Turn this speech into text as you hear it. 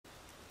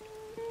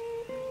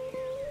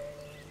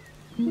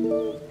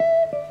guys.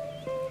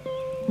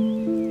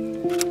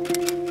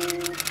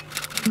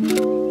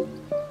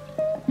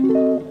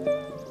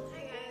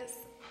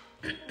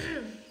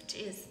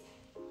 Jeez.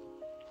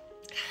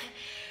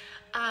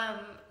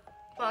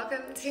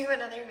 Welcome to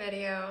another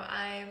video.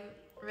 I'm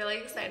really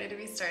excited to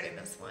be starting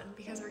this one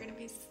because we're gonna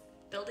be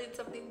building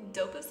something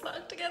dope as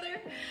fuck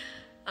together.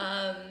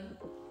 I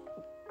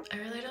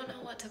really don't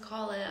know what to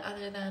call it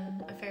other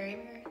than a fairy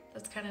mirror.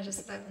 That's kind of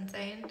just what I've been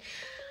saying.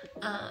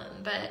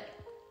 But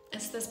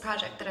it's this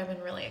project that I've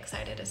been really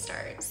excited to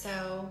start.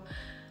 So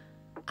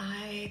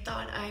I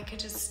thought I could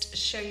just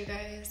show you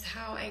guys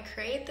how I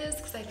create this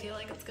because I feel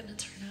like it's gonna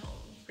turn out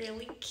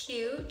really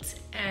cute.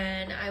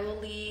 And I will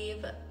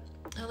leave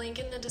a link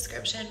in the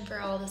description for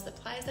all the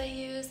supplies I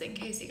use in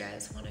case you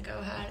guys want to go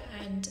ahead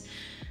and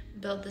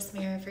build this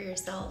mirror for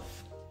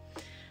yourself.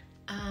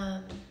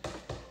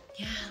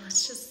 Yeah,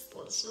 let's just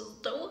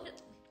do it.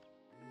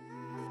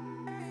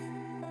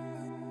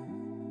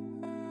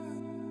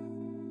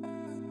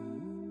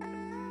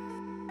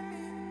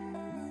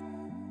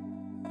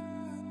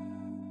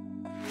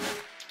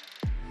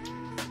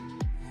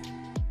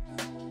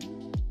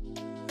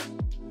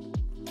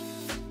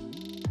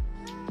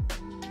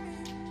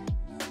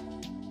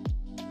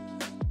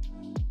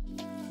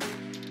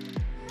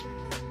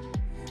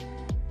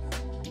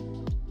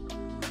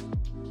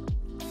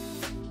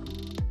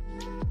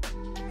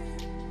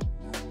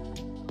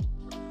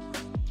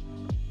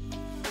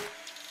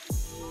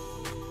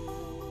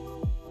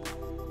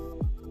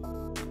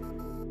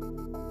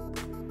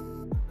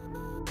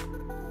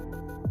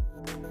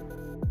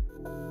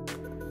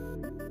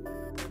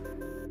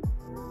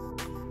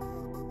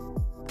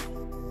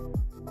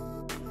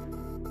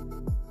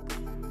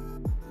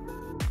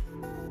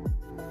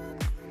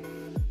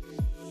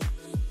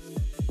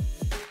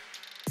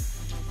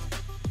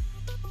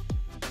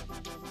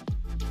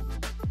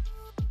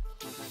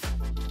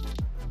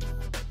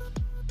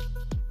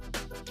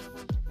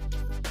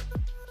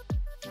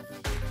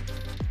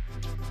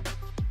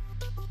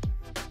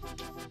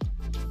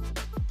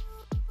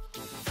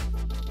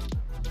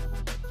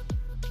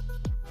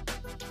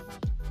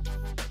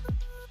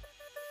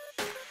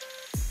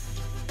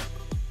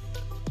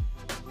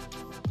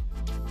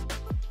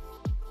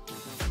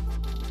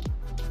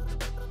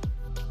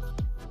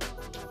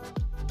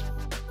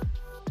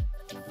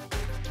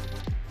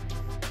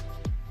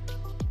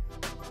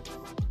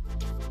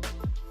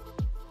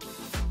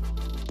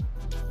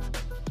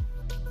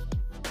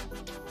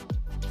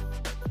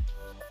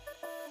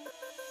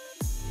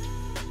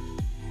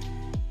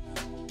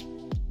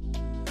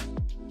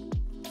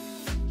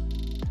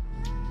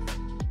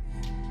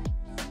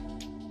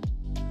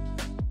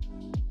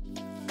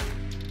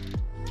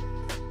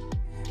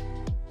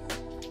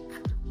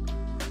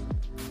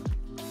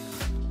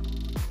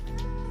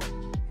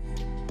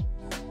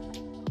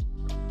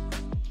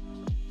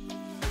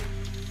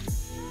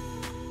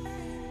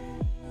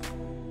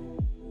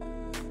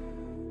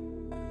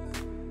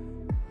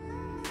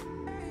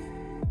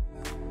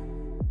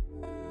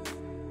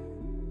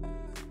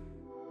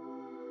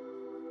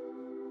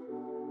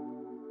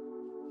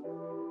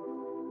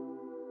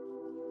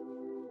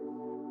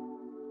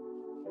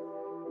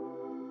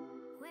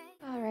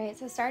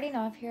 So starting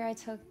off here, I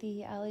took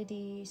the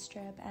LED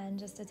strip and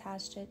just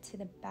attached it to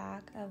the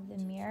back of the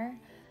mirror.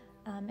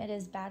 It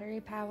is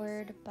battery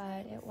powered,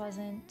 but it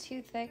wasn't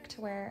too thick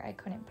to where I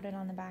couldn't put it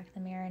on the back of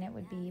the mirror and it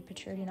would be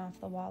protruding off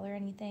the wall or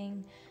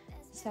anything.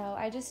 So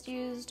I just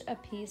used a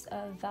piece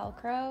of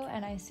Velcro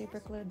and I super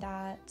glued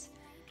that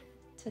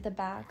to the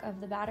back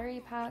of the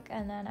battery pack,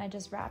 and then I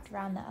just wrapped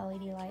around the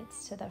LED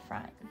lights to the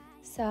front.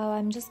 So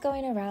I'm just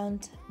going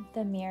around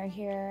the mirror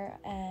here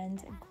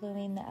and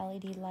gluing the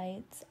LED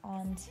lights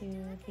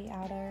onto the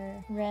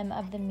outer rim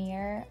of the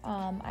mirror.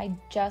 I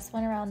just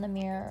went around the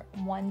mirror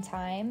one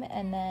time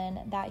and then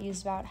that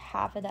used about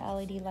half of the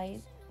LED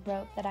light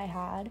rope that I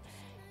had,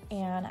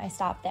 and I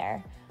stopped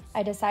there.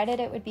 I decided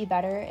it would be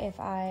better if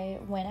I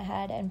went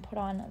ahead and put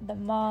on the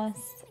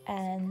moss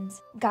and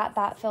got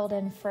that filled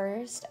in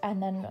first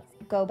and then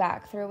go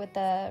back through with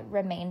the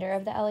remainder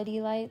of the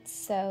LED lights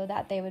so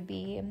that they would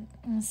be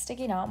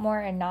sticking out more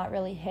and not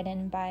really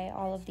hidden by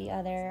all of the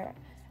other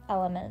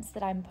elements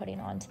that I'm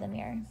putting onto the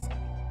mirror.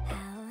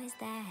 How is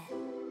that?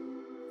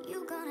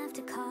 You gonna have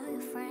to call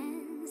your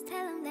friends,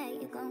 tell them that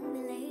you're gonna be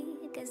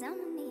late, cause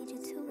I'ma need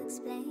you to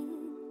explain.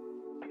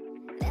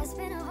 There's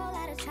been a whole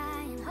lot of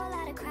trying, whole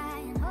lot of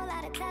crying, whole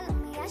lot of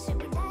telling me I should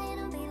be dying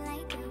to be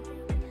like you,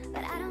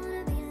 but I don't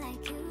wanna be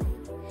like you.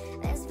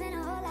 There's been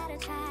a whole lot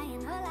of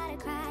trying, whole lot of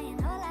crying,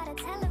 whole lot of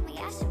telling me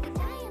I should be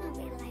dying to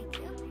be like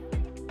you,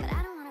 but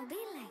I don't wanna be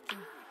like you.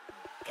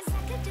 Cause I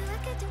could do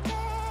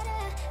better,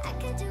 I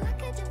could do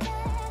better,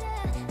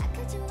 I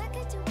could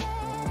do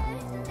better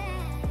than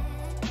that.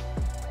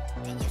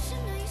 And you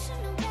should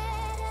know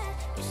better,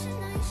 you should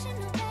know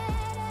better,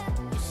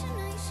 you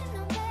should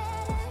know better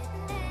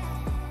than that.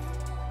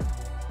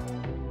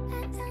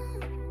 I don't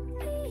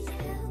need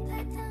help,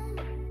 I don't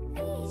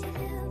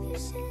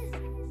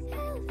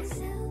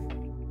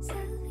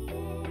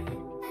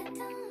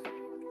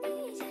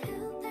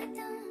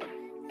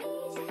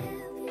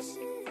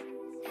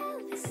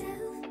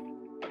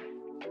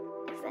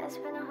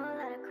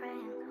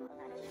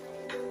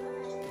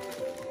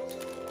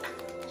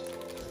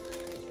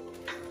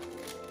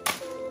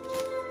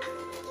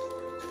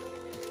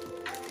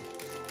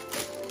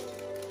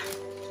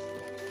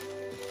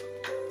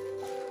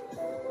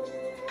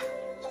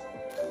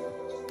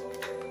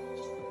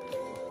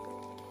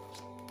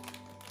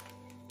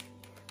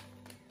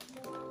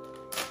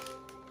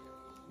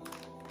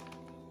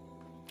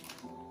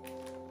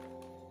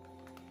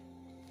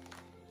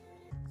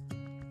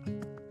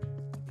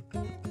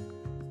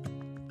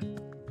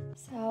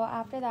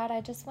after that, I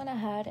just went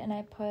ahead and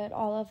I put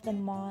all of the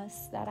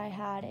moss that I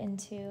had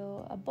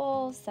into a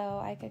bowl so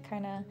I could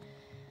kind of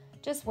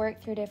just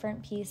work through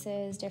different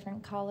pieces,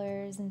 different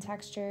colors and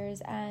textures.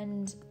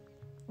 And,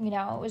 you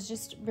know, it was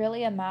just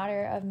really a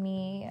matter of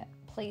me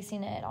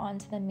placing it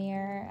onto the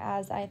mirror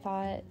as I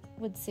thought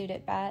would suit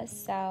it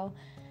best. So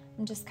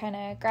I'm just kind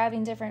of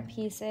grabbing different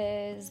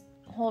pieces,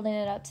 holding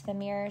it up to the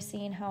mirror,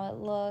 seeing how it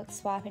looks,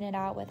 swapping it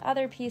out with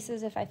other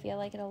pieces if I feel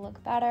like it'll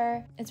look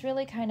better. It's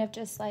really kind of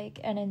just like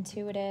an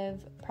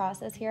intuitive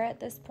process here at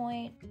this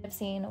point of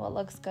seeing what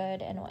looks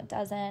good and what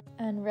doesn't,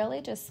 and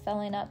really just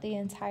filling up the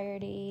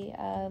entirety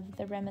of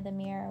the rim of the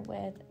mirror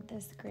with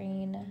this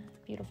green,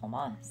 beautiful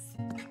moss.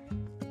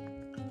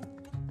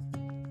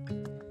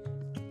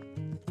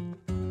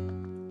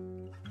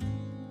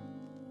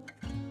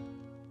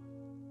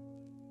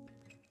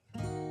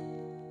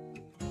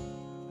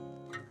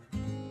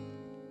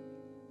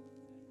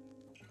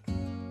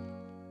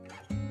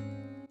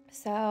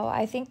 So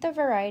I think the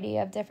variety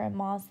of different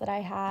moss that I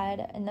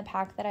had in the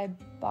pack that I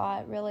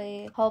bought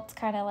really helped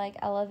kind of like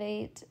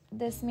elevate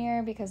this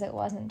mirror because it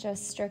wasn't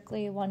just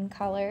strictly one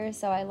color.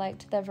 So I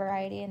liked the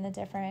variety in the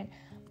different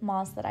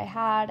moss that I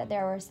had.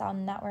 There were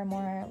some that were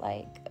more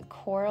like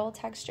coral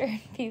textured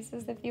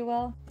pieces, if you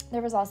will.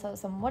 There was also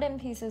some wooden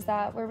pieces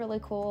that were really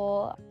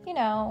cool. You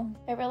know,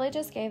 it really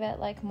just gave it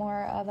like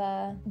more of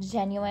a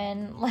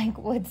genuine like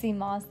woodsy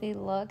mossy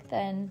look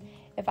than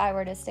if I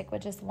were to stick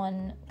with just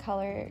one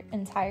color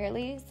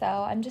entirely. So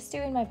I'm just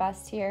doing my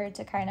best here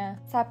to kind of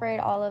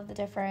separate all of the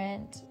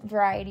different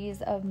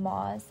varieties of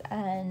moss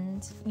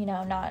and, you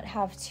know, not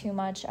have too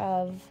much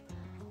of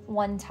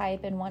one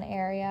type in one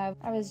area.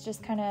 I was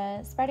just kind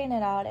of spreading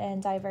it out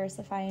and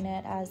diversifying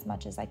it as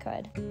much as I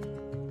could.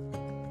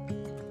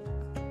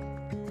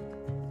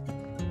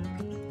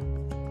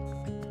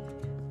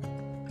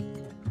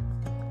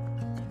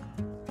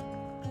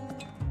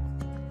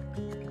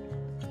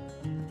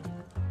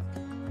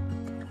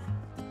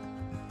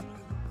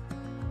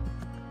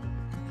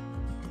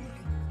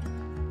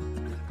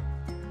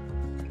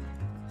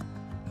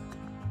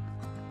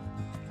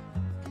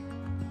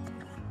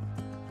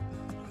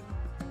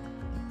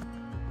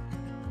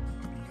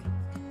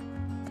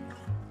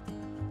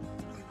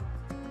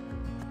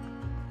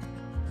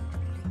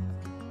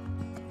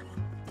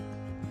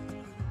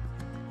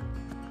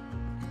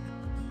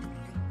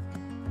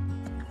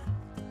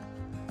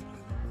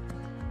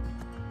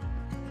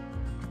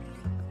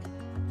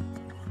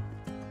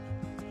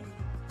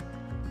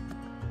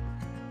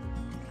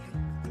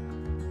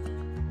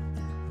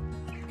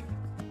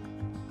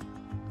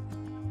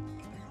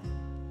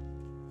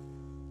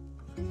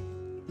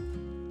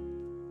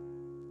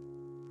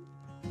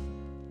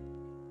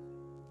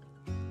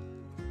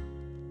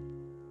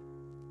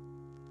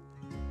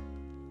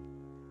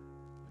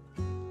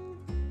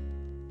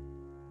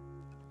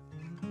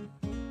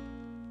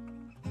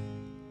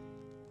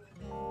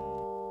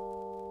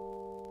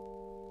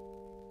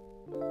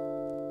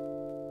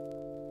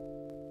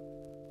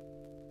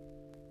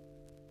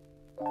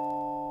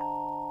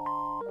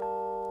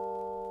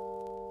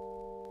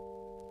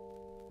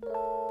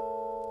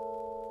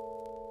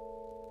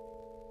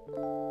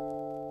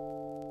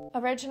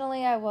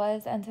 Originally, I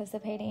was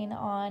anticipating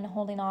on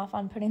holding off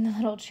on putting the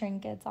little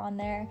trinkets on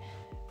there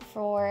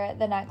for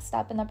the next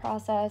step in the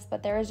process,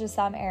 but there was just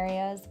some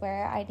areas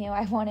where I knew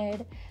I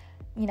wanted,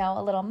 you know,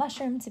 a little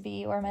mushroom to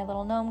be, or my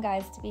little gnome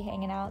guys to be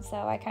hanging out, so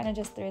I kind of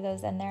just threw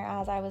those in there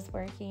as I was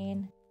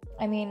working.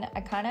 I mean,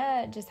 I kind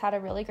of just had a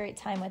really great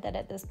time with it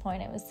at this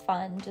point. It was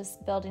fun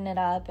just building it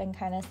up and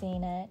kind of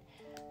seeing it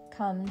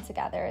come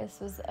together. This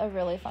was a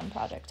really fun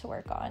project to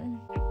work on.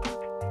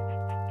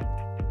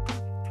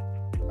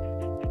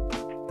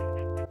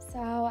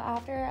 So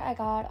after I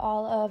got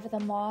all of the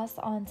moss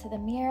onto the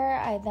mirror,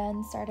 I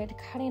then started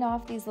cutting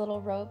off these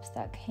little ropes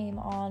that came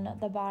on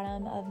the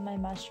bottom of my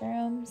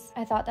mushrooms.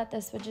 I thought that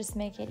this would just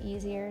make it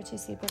easier to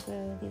super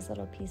glue these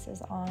little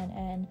pieces on,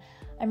 and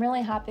I'm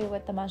really happy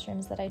with the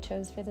mushrooms that I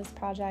chose for this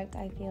project.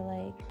 I feel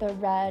like the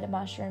red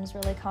mushrooms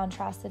really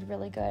contrasted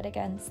really good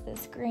against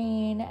this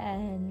green,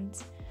 and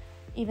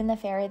even the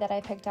fairy that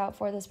I picked out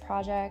for this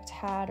project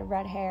had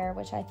red hair,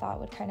 which I thought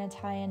would kind of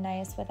tie in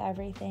nice with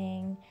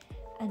everything.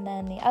 And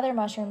then the other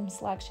mushroom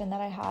selection that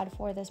I had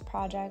for this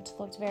project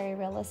looked very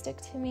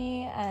realistic to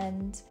me.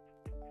 And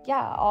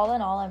yeah, all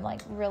in all, I'm like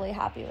really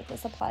happy with the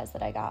supplies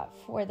that I got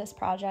for this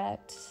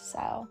project.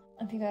 So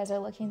if you guys are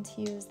looking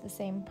to use the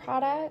same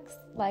products,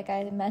 like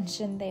I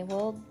mentioned, they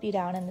will be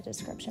down in the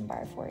description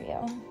bar for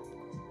you.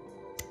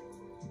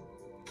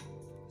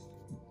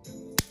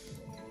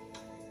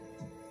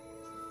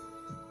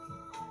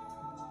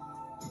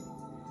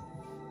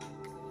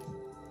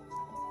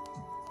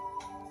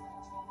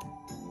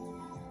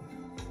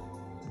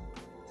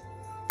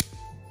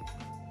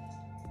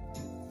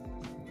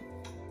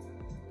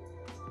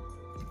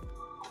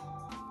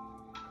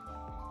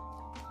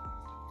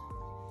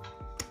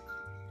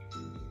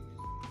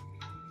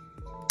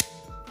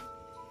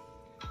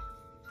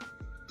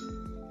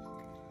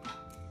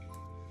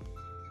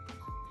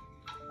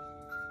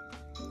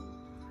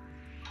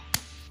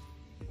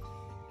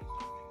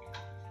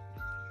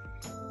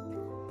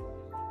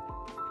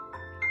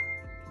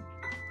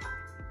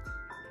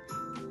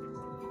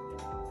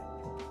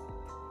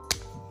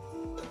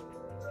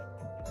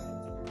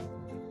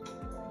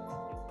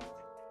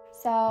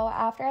 So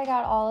after I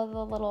got all of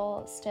the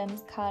little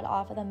stems cut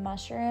off of the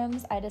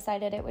mushrooms, I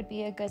decided it would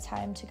be a good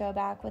time to go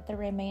back with the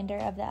remainder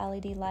of the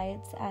LED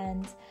lights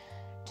and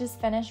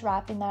just finish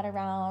wrapping that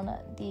around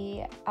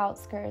the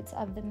outskirts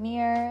of the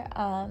mirror.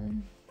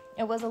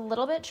 It was a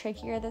little bit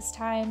trickier this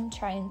time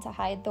trying to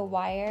hide the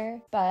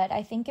wire, but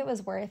I think it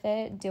was worth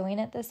it doing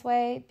it this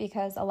way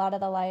because a lot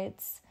of the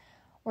lights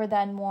were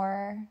then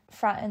more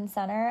front and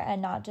center and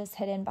not just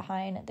hidden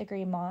behind the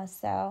green moss.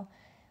 So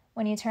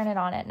when you turn it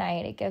on at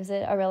night, it gives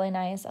it a really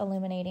nice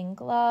illuminating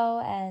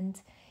glow.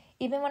 And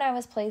even when I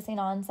was placing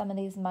on some of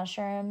these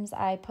mushrooms,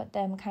 I put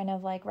them kind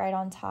of like right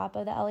on top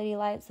of the LED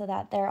lights so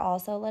that they're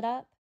also lit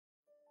up.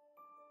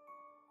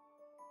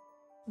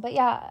 But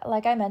yeah,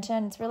 like I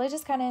mentioned, it's really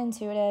just kind of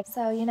intuitive.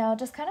 So,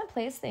 just kind of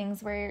place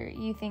things where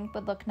you think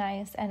would look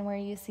nice and where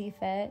you see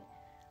fit.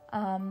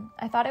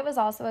 I thought it was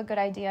also a good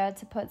idea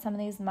to put some of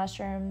these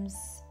mushrooms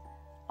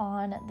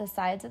on the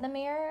sides of the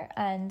mirror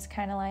and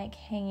kind of like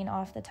hanging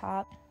off the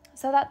top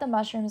so that the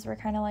mushrooms were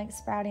kind of like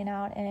sprouting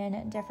out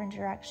in different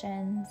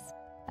directions.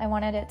 I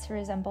wanted it to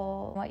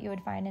resemble what you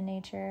would find in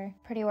nature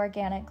pretty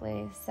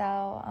organically.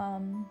 So,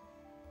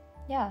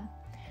 yeah.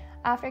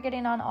 After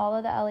getting on all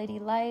of the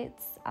LED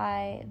lights,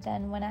 I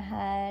then went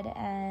ahead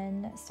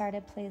and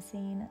started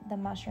placing the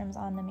mushrooms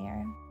on the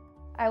mirror.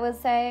 I would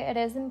say it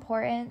is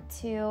important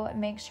to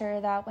make sure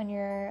that when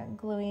you're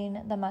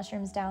gluing the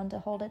mushrooms down to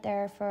hold it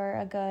there for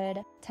a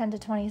good 10 to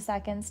 20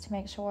 seconds to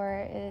make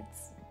sure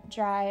it's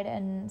dried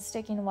and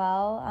sticking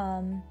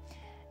well.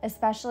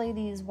 Especially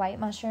these white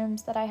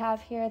mushrooms that I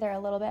have here, they're a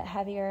little bit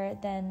heavier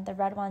than the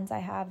red ones I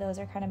have. Those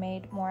are kind of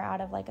made more out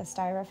of like a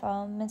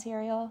styrofoam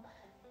material.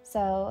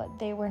 So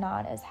they were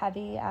not as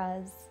heavy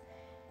as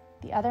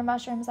the other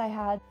mushrooms I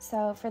had.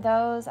 So for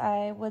those,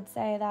 I would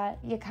say that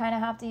you kind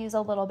of have to use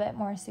a little bit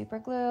more super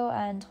glue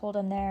and hold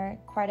them there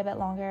quite a bit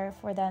longer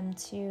for them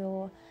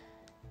to,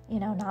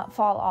 not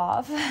fall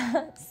off.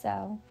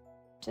 So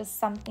just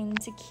something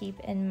to keep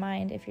in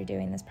mind if you're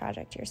doing this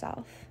project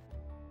yourself.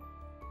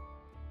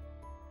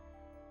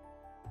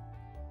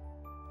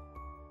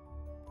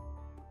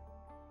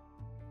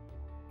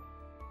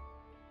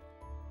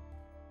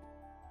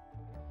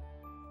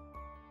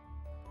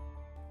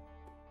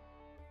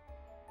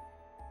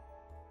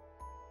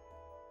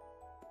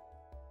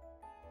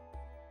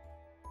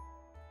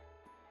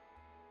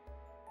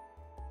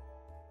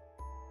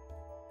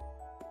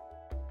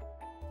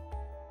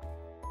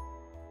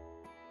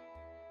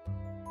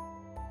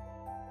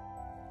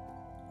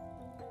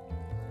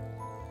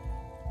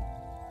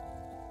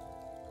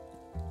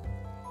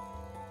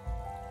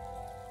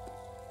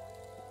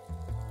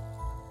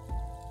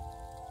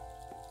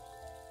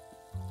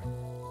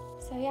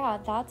 So yeah,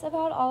 that's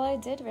about all I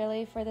did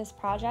really for this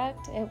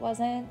project. It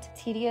wasn't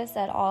tedious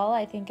at all.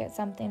 I think it's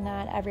something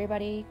that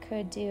everybody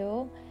could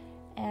do,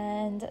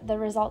 and the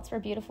results were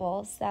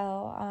beautiful.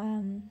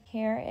 So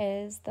here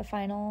is the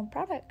final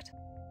product.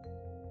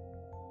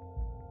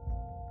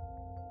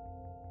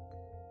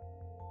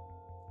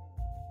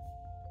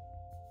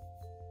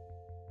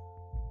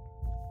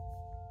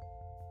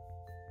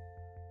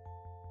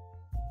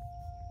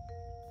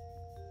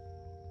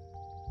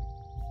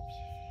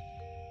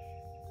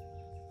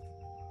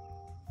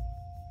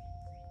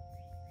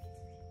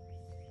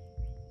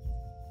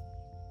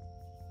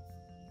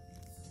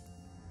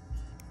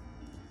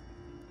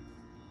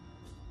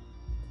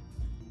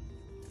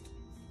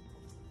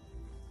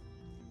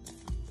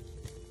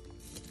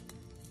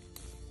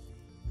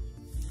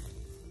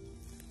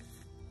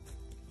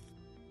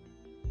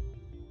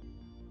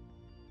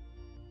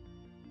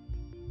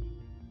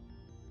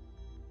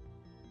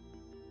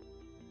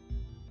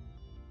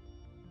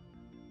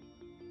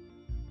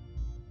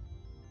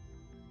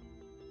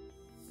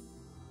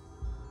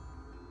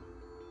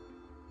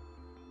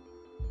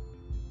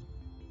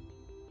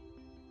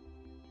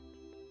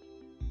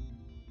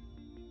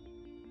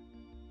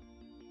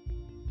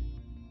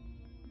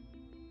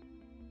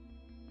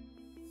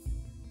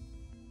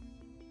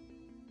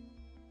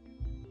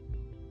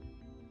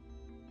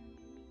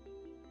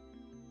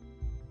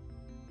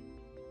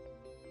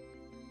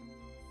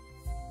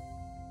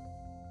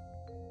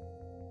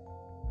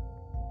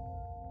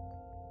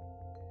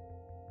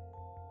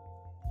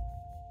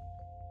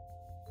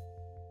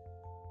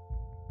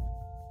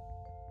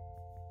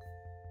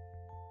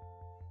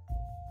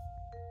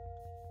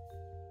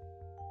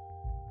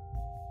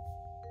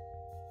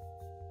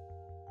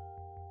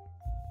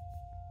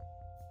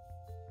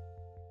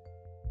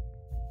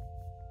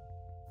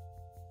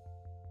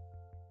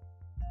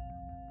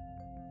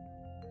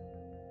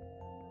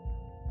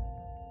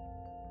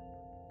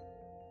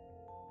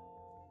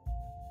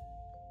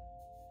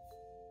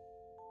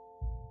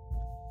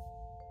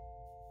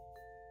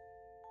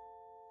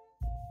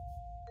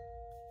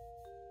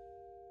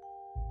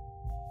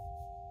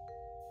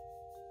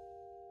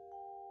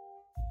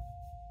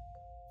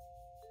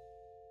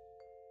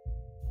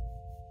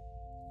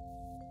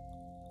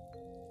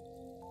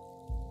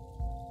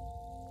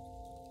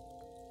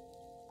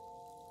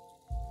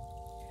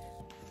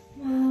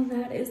 Well,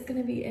 that is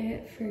gonna be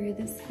it for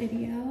this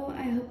video.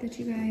 I hope that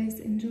you guys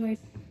enjoyed.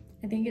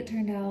 I think it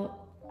turned out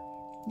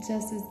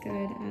just as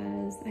good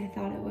as I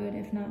thought it would,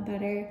 if not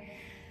better.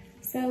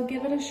 So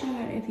give it a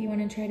shot if you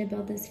want to try to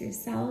build this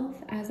yourself.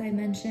 As I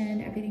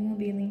mentioned, everything will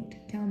be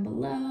linked down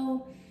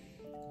below.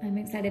 I'm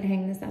excited to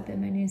hang this up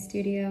in my new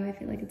studio. I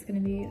feel like it's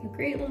going to be a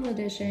great little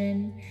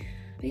addition.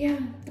 But yeah,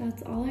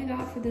 that's all I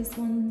got for this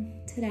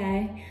one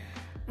today.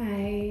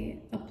 I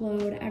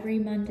upload every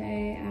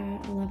Monday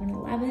at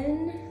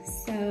 11:11.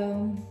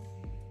 So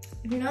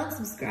if you're not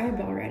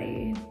subscribed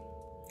already,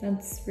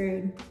 that's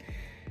rude.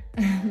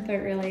 But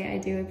really, I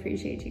do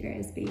appreciate you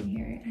guys being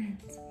here, and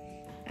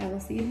I will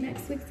see you in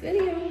next week's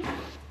video.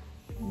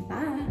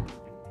 Bye.